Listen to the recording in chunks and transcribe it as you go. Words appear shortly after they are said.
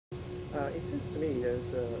It seems to me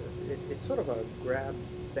it's sort of a grab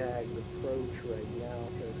bag approach right now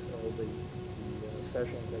because all the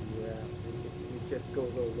sessions that you're at, it just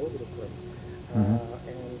goes all over the place. Mm-hmm.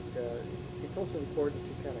 And it's also important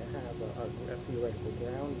to kind of have a theoretical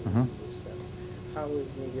grounding Mm-hmm. in this stuff. How is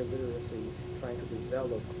media literacy trying to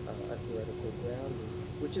develop a theoretical grounding,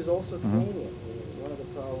 which is also Mm-hmm. Canadian? I mean, one of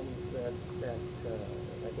the problems that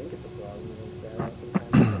I think it's a problem is that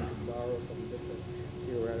oftentimes we tend to borrow from different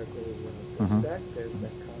theoretical Mm-hmm. perspectives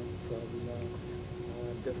that come from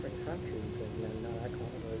different countries and they're not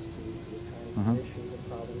acclimatized to the kinds of Mm-hmm. issues and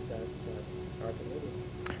problems that are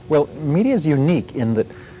Canadians. Well, media is unique in that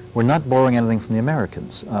we're not borrowing anything from the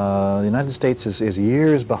Americans. The United States is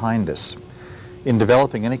years behind us in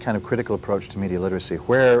developing any kind of critical approach to media literacy.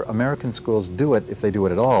 Where American schools do it, if they do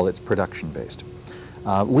it at all, it's production-based.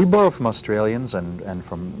 We borrow from Australians and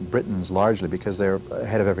from Britons largely because they're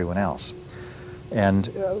ahead of everyone else. And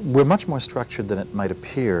we're much more structured than it might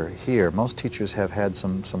appear here. Most teachers have had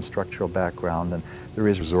some structural background, and there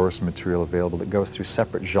is resource material available that goes through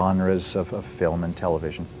separate genres of film and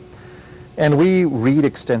television. And we read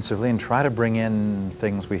extensively and try to bring in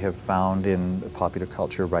things we have found in popular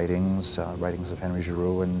culture writings, writings of Henry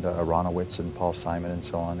Giroux and Aronowitz and Paul Simon and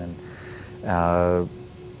so on. And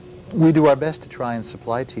we do our best to try and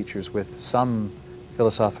supply teachers with some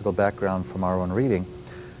philosophical background from our own reading.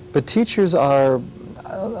 But teachers are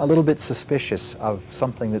a little bit suspicious of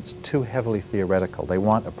something that's too heavily theoretical. They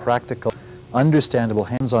want a practical, understandable,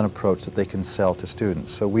 hands-on approach that they can sell to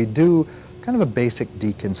students. So we do kind of a basic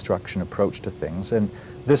deconstruction approach to things, and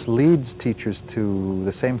this leads teachers to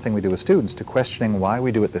the same thing we do with students, to questioning why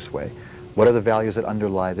we do it this way. What are the values that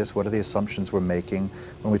underlie this? What are the assumptions we're making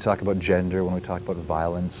when we talk about gender, when we talk about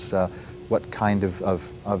violence? What kind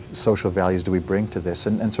of social values do we bring to this?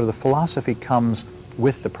 And so the philosophy comes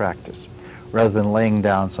with the practice, rather than laying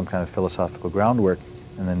down some kind of philosophical groundwork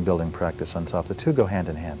and then building practice on top. The two go hand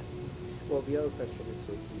in hand. Well, the other question is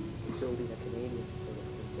the building a Canadian sort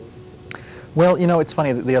of component. Well, you know, it's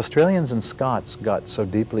funny that the Australians and Scots got so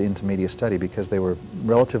deeply into media study because they were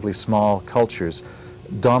relatively small cultures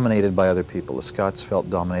dominated by other people. The Scots felt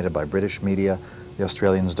dominated by British media, the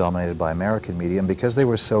Australians dominated by American media, and because they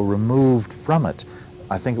were so removed from it,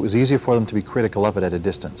 I think it was easier for them to be critical of it at a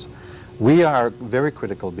distance. We are very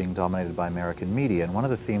critical of being dominated by American media, and one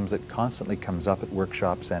of the themes that constantly comes up at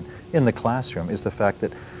workshops and in the classroom is the fact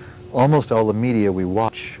that almost all the media we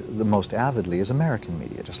watch the most avidly is American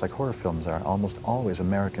media, just like horror films are almost always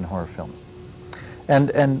American horror films.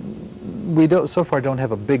 And we so far don't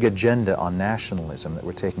have a big agenda on nationalism that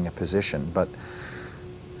we're taking a position, but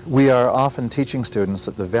we are often teaching students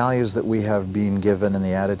that the values that we have been given and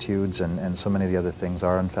the attitudes and so many of the other things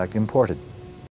are in fact imported.